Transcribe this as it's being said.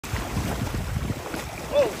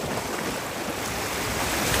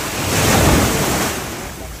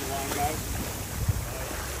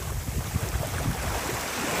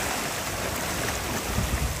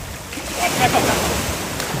Back up.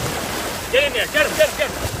 Get in there. Get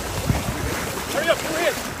him. Hurry up, through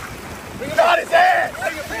here. Bring him out his head.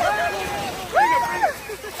 Bring him.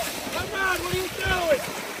 Come on, what are you doing?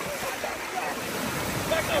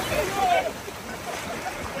 Back up.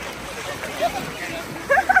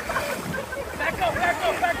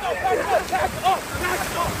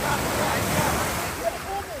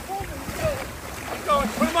 Keep going.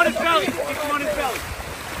 Put him on his belly. Keep him on his belly.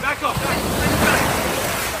 Back up.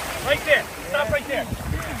 Right there. Stop right there.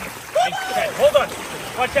 Okay, hold on.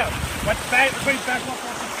 Watch out. Back off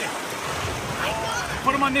the stick.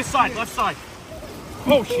 Put him on this side, left side.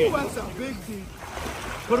 Oh shit. That's a big deep.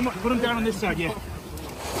 Put him down on this side, yeah.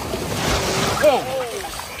 Whoa.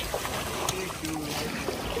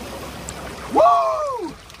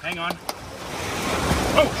 Woo! Hang on.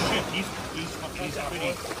 Oh shit, he's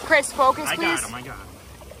pretty. Chris, focus, please. I got him.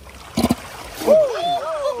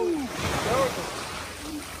 Woo!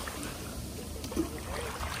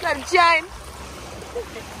 Got him, Jen.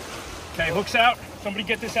 Okay, hook's out. Somebody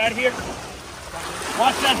get this out of here.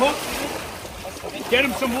 Watch that hook. Get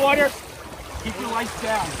him some water. Keep your lights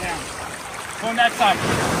down. Go on that side.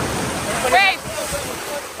 Wait.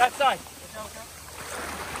 That side.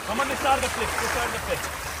 Come on this side of the fish. This side of the fish.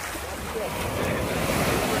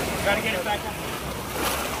 Gotta get it back up.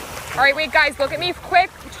 All right, wait, guys, look at me quick.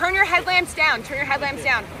 Turn your headlamps down. Turn your headlamps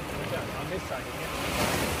down. On this side.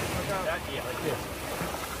 Yeah, like this.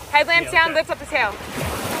 Headlamps down, lift up the tail.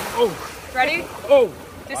 Oh. Ready? Oh.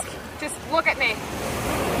 Just look at me.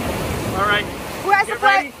 All right. Who has to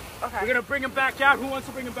play? Ready? Okay. We're gonna bring him back out. Who wants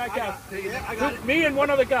to bring him back out? I got it. Me and one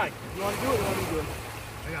other guy. You want to do it or want me to do it?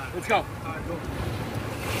 I got it. Let's go. All right, go.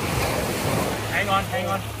 Hang on.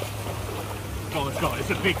 Let's go. It's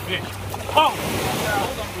a big fish. Oh!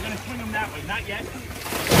 Hold on. We're gonna swing him that way. Not yet.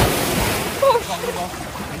 Oh,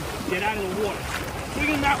 Get out of the water. Swing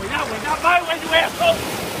him that way. Not my way, you asshole!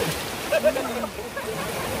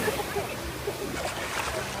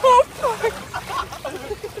 oh fuck.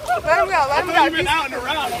 Let him go. You've been out and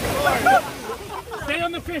around. I'm sorry. Stay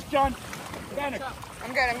on the fish, John. Panic.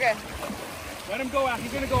 I'm good. Let him go out.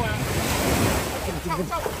 He's gonna go out.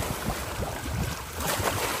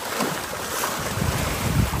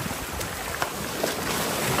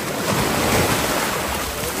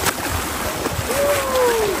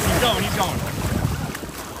 He's going.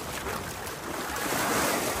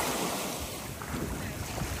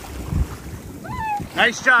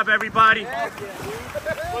 Nice job, everybody. Let's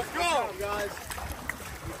go, guys.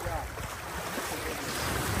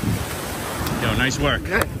 Yo, nice work.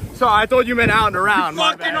 So I thought you meant out and around.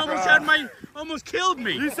 Fucking almost killed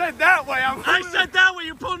me. You said that way. I said that way.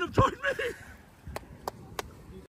 You're pulling him toward me.